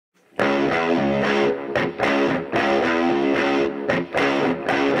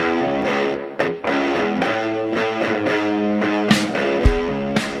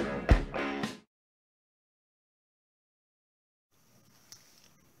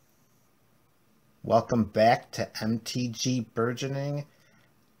Welcome back to MTG Burgeoning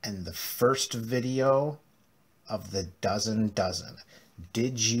and the first video of the dozen.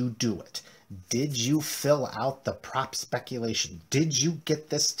 Did you do it? Did you fill out the prop speculation? Did you get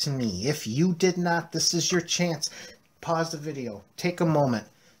this to me? If you did not, this is your chance. Pause the video, take a moment,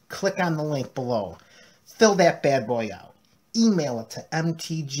 click on the link below, fill that bad boy out, email it to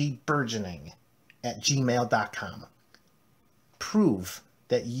mtgburgeoning@gmail.com. Prove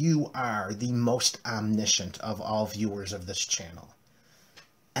that you are the most omniscient of all viewers of this channel.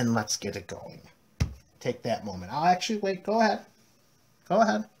 And let's get it going. Take that moment. I'll actually wait. Go ahead. Go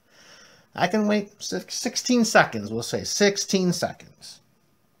ahead. I can wait 16 seconds. We'll say 16 seconds.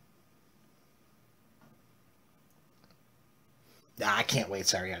 I can't wait.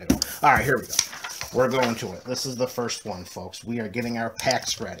 Sorry, I gotta go. All right, here we go. We're going to it. This is the first one, folks. We are getting our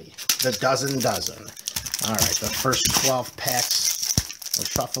packs ready. The dozen. All right, the first 12 packs. We'll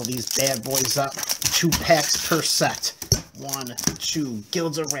shuffle these bad boys up. 2 packs per set. 1, 2.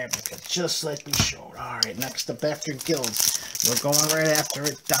 Guilds of Ravnica, just like we showed. All right, next up after Guilds, we're going right after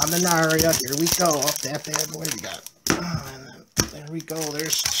it. Dominaria. Here we go. Up that bad boy we got. And then, there we go.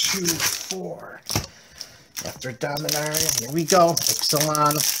 There's 2, 4. After Dominaria, here we go.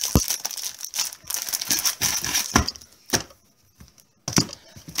 Ixalan.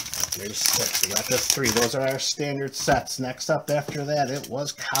 There's 6. We got the 3. Those are our standard sets. Next up after that, it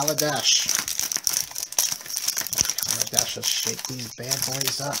was Kaladesh. Kaladesh, let's shake these bad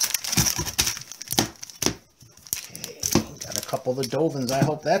boys up. Okay, got a couple of the Dovins. I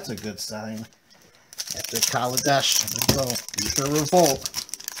hope that's a good sign. After Kaladesh, here we go. Ether Revolt.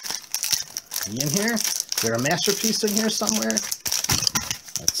 Is he in here? Is there a masterpiece in here somewhere?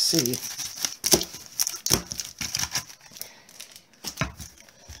 Let's see.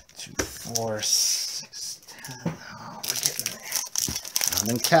 4, 6, 10. Oh, we're getting there.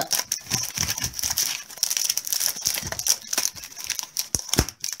 Amonkhet.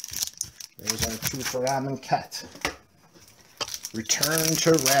 There's our 2 for Amonkhet. Return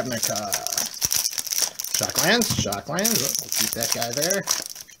to Ravnica. Shocklands. We'll keep that guy there.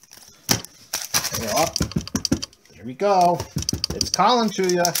 There we go. It's calling to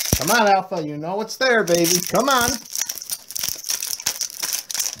you. Come on, Alpha. You know it's there, baby. Come on.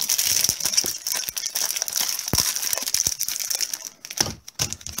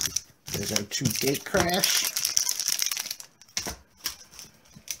 There's our 2 Gatecrash.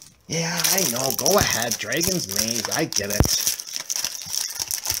 Yeah, I know. Go ahead. Dragon's Maze. I get it.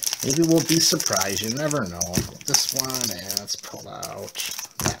 Maybe we'll be surprised. You never know. This one, and let's pull out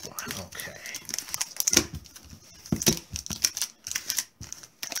that one. Okay.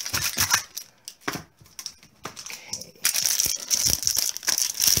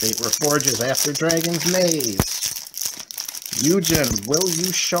 Fate Reforges after Dragon's Maze. Eugen, will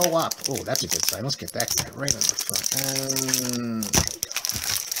you show up? Oh, that's a good sign. Let's get that guy right on the front. And there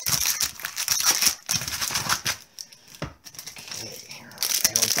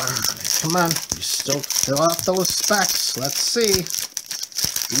we go. Okay, come on, you still fill out those specs. Let's see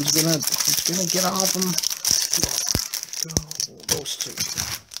who's gonna get all of them. Go, those 2.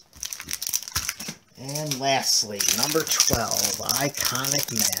 And lastly, number 12,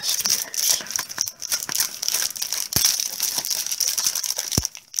 Iconic Masters.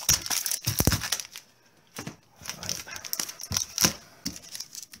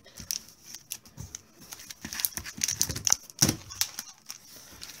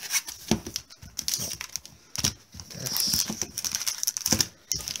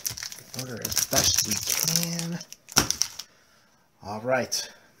 As best we can. All right.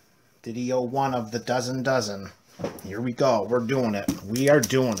 Video 1 of the dozen. Here we go. We're doing it. We are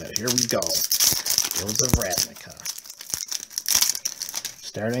doing it. Here we go. Guilds of Ravnica.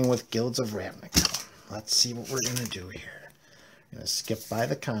 Starting with Guilds of Ravnica. Let's see what we're going to do here. I'm going to skip by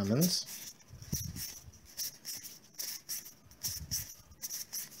the commons.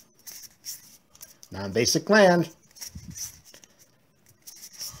 Non-basic land.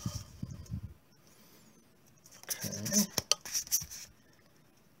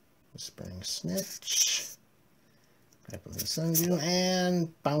 Spring Snitch, Grappling Sundew,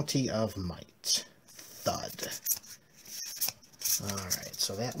 and Bounty of Might. Thud. Alright,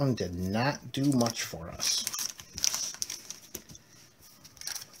 so that one did not do much for us.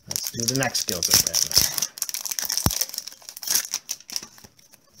 Let's do the next Guilds of Ravnica.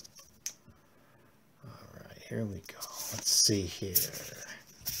 Alright, here we go. Let's see here.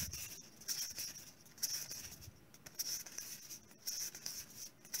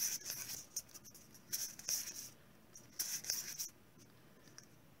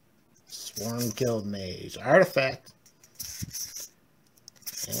 Sworn Guild Mage, Artifact,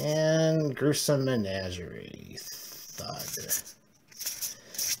 And Gruesome Menagerie. Thud.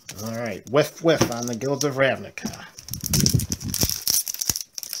 Alright, whiff whiff on the Guild of Ravnica.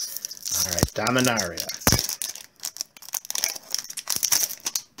 Alright, Dominaria.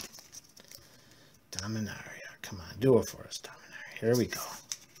 Dominaria. Come on, do it for us, Dominaria. Here we go.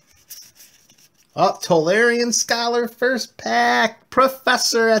 Oh, Tolarian Scholar, first pack.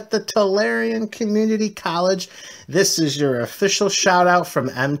 Professor at the Tolarian Community College. This is your official shout out from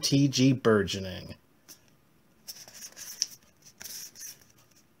MTG Burgeoning.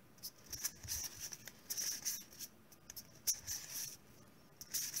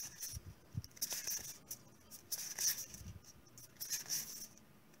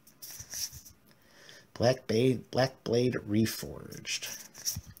 Blackblade Reforged.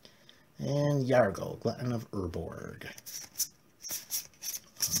 And Yargo, Glutton of Urborg.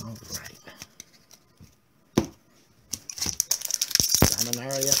 Alright.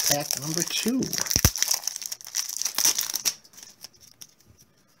 Dominaria pack number 2.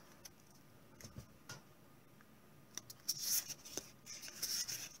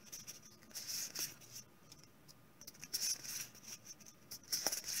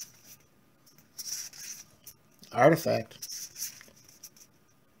 Artifact.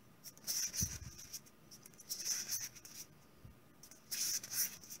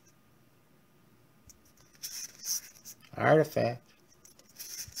 Artifact.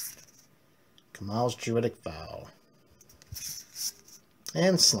 Kamal's Druidic Vow.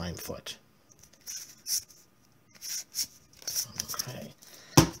 And Slimefoot. Okay.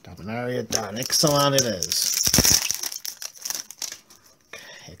 Dominaria done. Ixalan it is.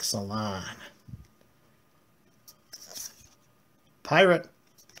 Okay, Ixalan. Pirate.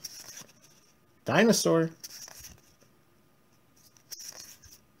 Dinosaur.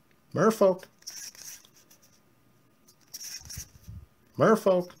 Merfolk.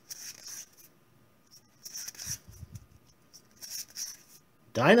 Merfolk.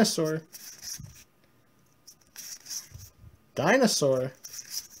 Dinosaur. Dinosaur.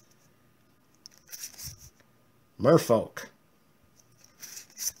 Merfolk.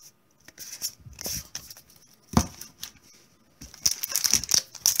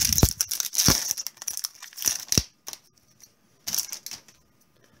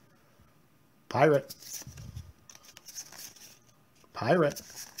 Pirate. Pirate.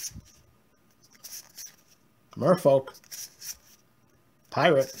 Merfolk.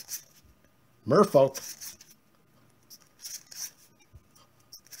 Pirate. Merfolk.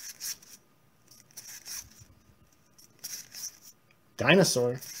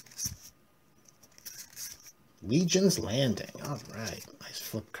 Dinosaur. Legion's Landing. All right. Nice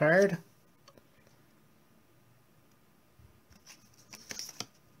flip card.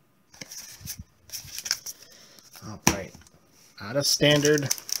 All right. Out of standard.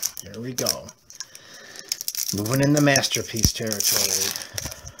 Here we go. Moving into masterpiece territory.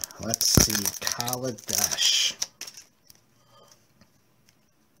 Let's see. Kaladesh.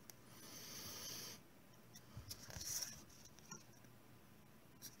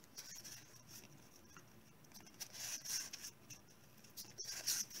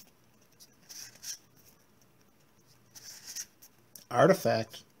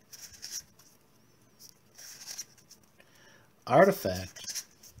 Artifact. Artifact.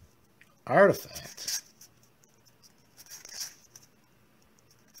 Artifact.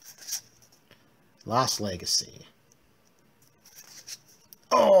 Lost Legacy.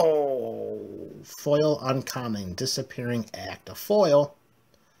 Oh! Foil uncommon. Disappearing Act. A foil.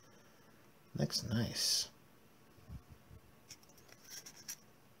 Looks nice.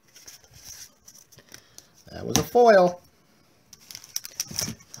 That was a foil.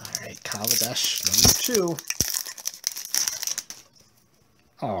 Alright, Kaladesh number 2.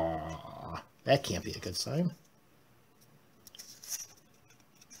 Aww. That can't be a good sign.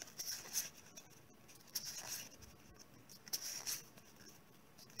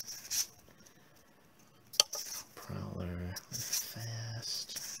 Prowler.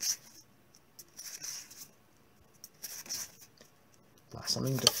 Fast.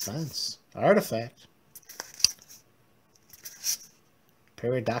 Blossoming Defense. Artifact.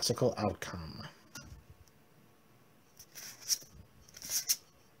 Paradoxical Outcome.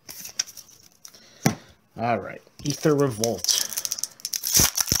 All right, Ether Revolt.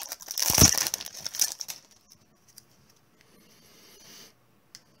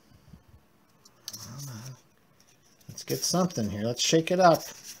 Let's get something here. Let's shake it up.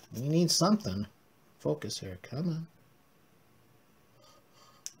 We need something. Focus here. Come on.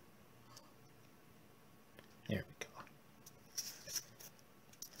 There we go.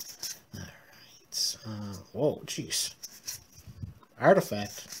 All right. Whoa, jeez.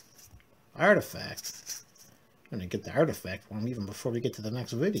 Artifact. Artifact. I'm going to get the artifact one even before we get to the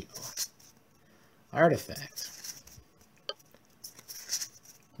next video. Artifact.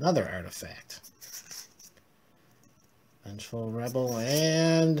 Another artifact. Vengeful Rebel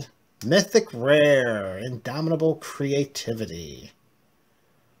and Mythic Rare. Indomitable Creativity.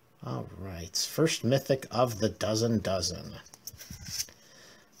 Alright. First Mythic of the dozen.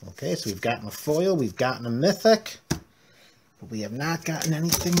 Okay, so we've gotten a foil, we've gotten a Mythic, but we have not gotten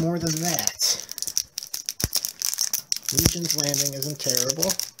anything more than that. Legion's Landing isn't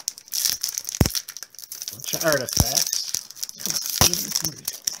terrible. Bunch of artifacts.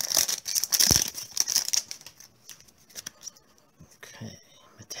 Okay,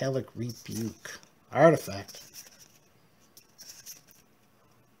 Metallic Rebuke. Artifact.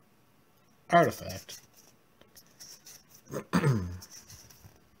 Artifact.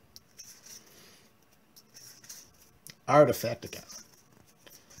 Artifact again.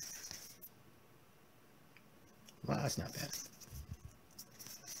 Well, that's not bad.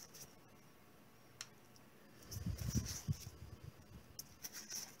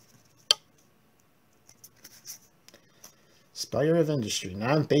 Spire of Industry,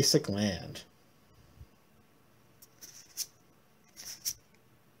 non-basic land.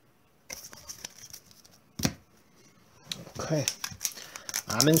 Okay.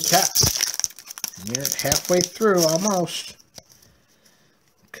 I'm in Cat. We're halfway through, almost.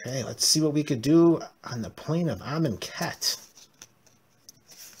 Okay, let's see what we could do on the plane of Amonkhet.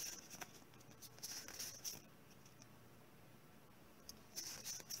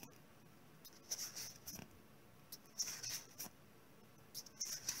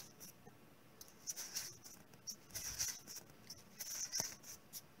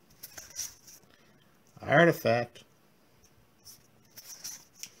 Artifact.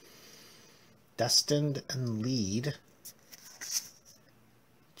 Destined and Lead.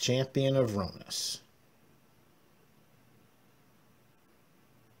 Champion of Ronus.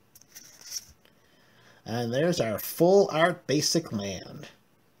 And there's our full art basic land.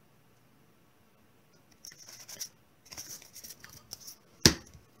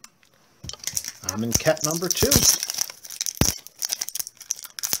 Amonkhet number 2.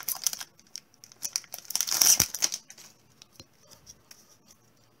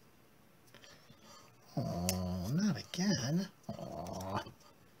 Oh, not again. Oh.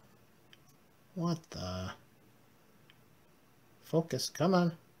 What the? Focus, come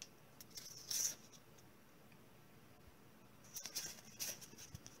on.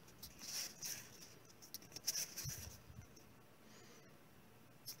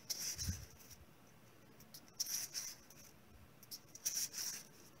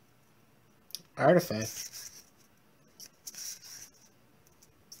 Artifact.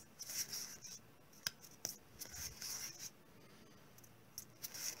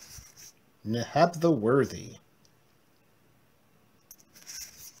 Neheb the Worthy.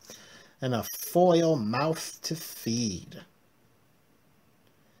 And a foil Mouth to Feed.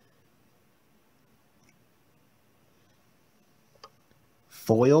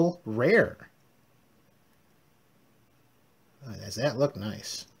 Foil rare. Oh, does that look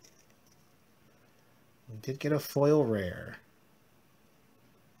nice? We did get a foil rare.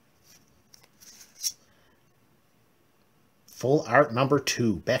 Full art number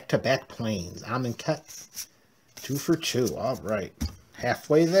 2. Back-to-back planes. Amonkhet. 2 for 2. All right.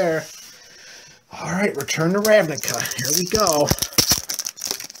 Halfway there. All right. Return to Ravnica. Here we go.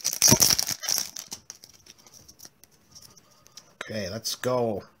 Okay. Let's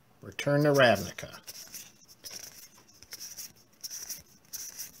go. Return to Ravnica.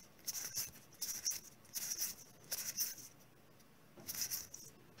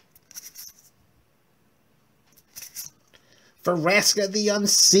 Vraska the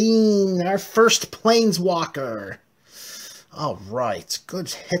Unseen, our first Planeswalker. All right, good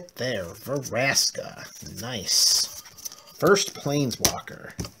hit there, Vraska. Nice. First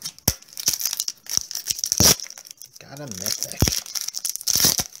Planeswalker. Got a Mythic.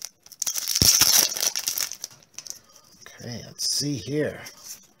 Okay, let's see here.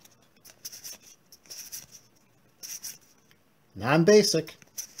 Non-basic.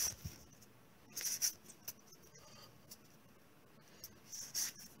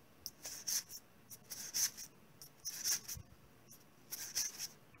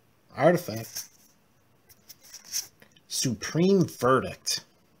 Artifact. Supreme Verdict.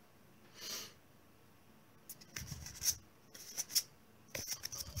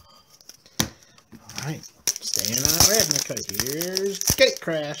 Alright, staying on Ravnica. Here's Gate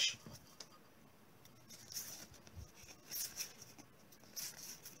Crash.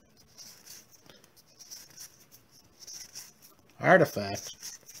 Artifact.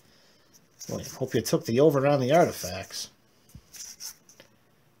 Boy, hope you took the over on the artifacts.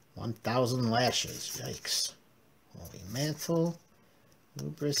 1,000 lashes. Yikes. Holy Mantle.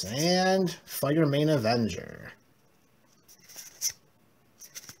 Hubris and Fire Main Avenger.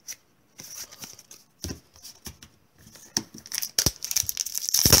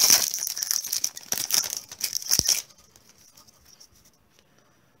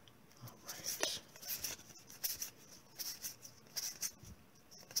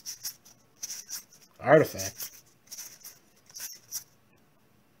 Artifact.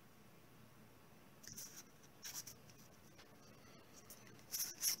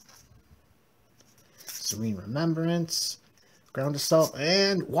 Serene Remembrance. Ground Assault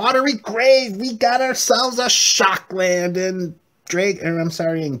and Watery Grave. We got ourselves a Shockland in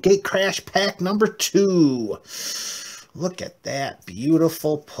in Gate Crash pack number 2. Look at that.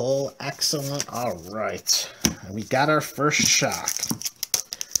 Beautiful pull. Excellent. All right. And we got our first shock.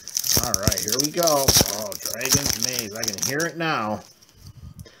 All right, here we go. Oh, Dragon's Maze. I can hear it now.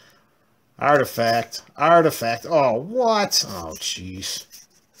 Artifact. Artifact. Oh, what? Oh, jeez.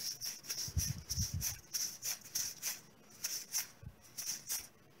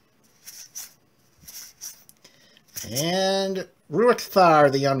 And Ruick-Thar,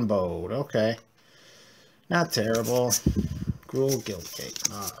 the Unbowed. Okay. Not terrible. Gruul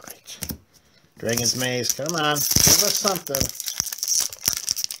Guildgate. All right. Dragon's Maze. Come on. Give us something.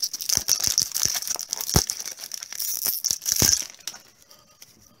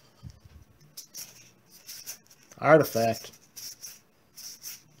 Artifact.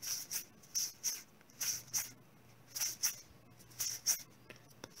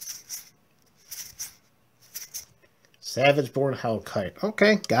 Savageborn Hellkite.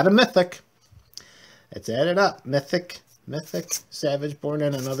 Okay, got a Mythic. Let's add it up. Mythic, Savageborn,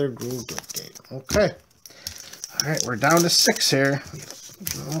 and another Gruul Guildgate. Okay. All right, we're down to 6 here.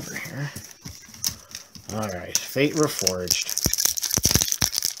 Go over here. All right, Fate Reforged.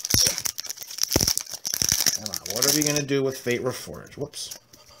 What are we going to do with Fate Reforged? Whoops.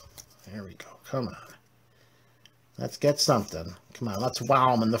 There we go. Come on. Let's get something. Come on. Let's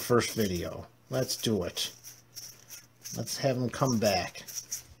wow him in the first video. Let's do it. Let's have him come back.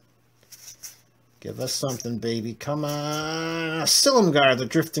 Give us something, baby. Come on. Silumgar, the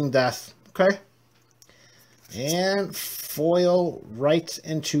Drifting Death. Okay. And foil right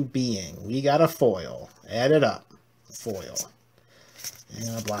into being. We got a foil. Add it up. Foil.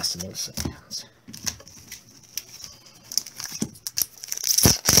 And a Blossoming Sands.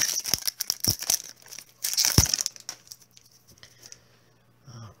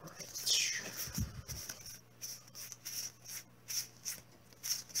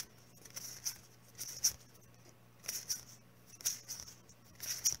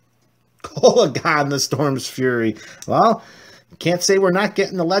 Kolaghan, the Storm's Fury. Well, can't say we're not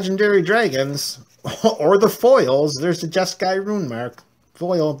getting the legendary dragons or the foils. There's the Jeskai Rune Mark.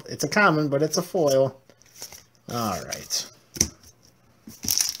 Foil. It's a common, but it's a foil. All right.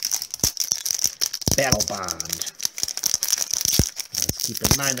 Battle Bond. Let's keep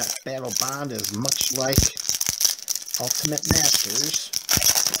in mind that Battle Bond is much like Ultimate Masters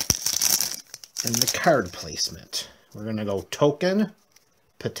in the card placement. We're going to go token,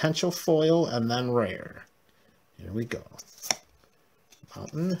 potential foil, and then rare. Here we go.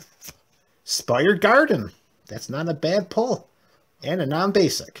 Mountain. Spire Garden. That's not a bad pull. And a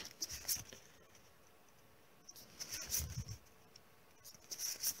non-basic.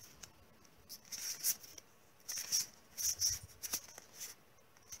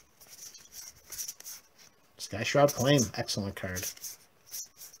 Sky Shroud Flame. Excellent card.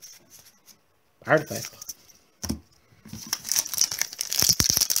 Artifact.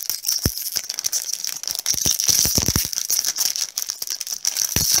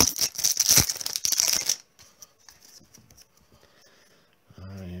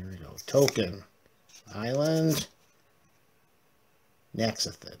 Token. Island.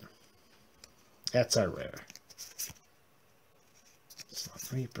 Naxathid. That's our rare.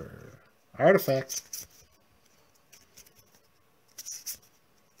 Slot Reaper. Artifact.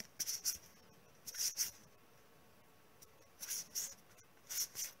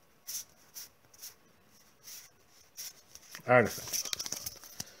 Artifact.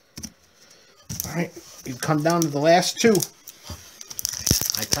 Alright, we've come down to the last 2.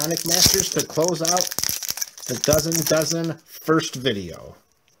 Iconic Masters to close out the dozen first video.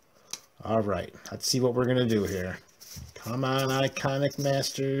 All right, let's see what we're going to do here. Come on, Iconic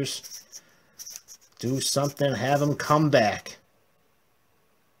Masters. Do something, have them come back.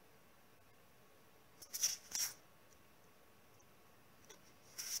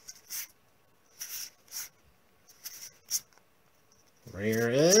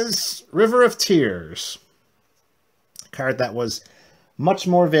 Rare is River of Tears. A card that was much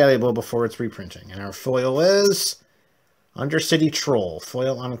more valuable before its reprinting. And our foil is Undercity Troll.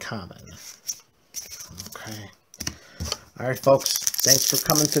 Foil uncommon. Okay. Alright, folks. Thanks for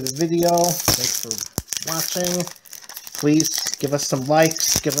coming to the video. Thanks for watching. Please give us some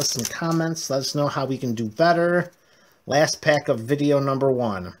likes. Give us some comments. Let us know how we can do better. Last pack of video number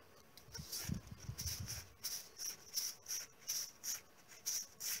 1.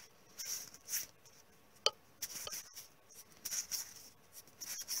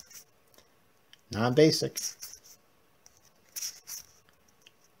 Non-basic.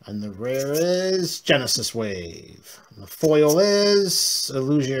 And the rare is Genesis Wave. And the foil is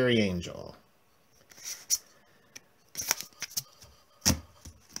Illusionary Angel.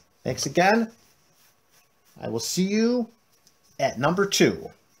 Thanks again. I will see you at number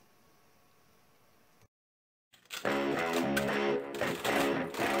 2.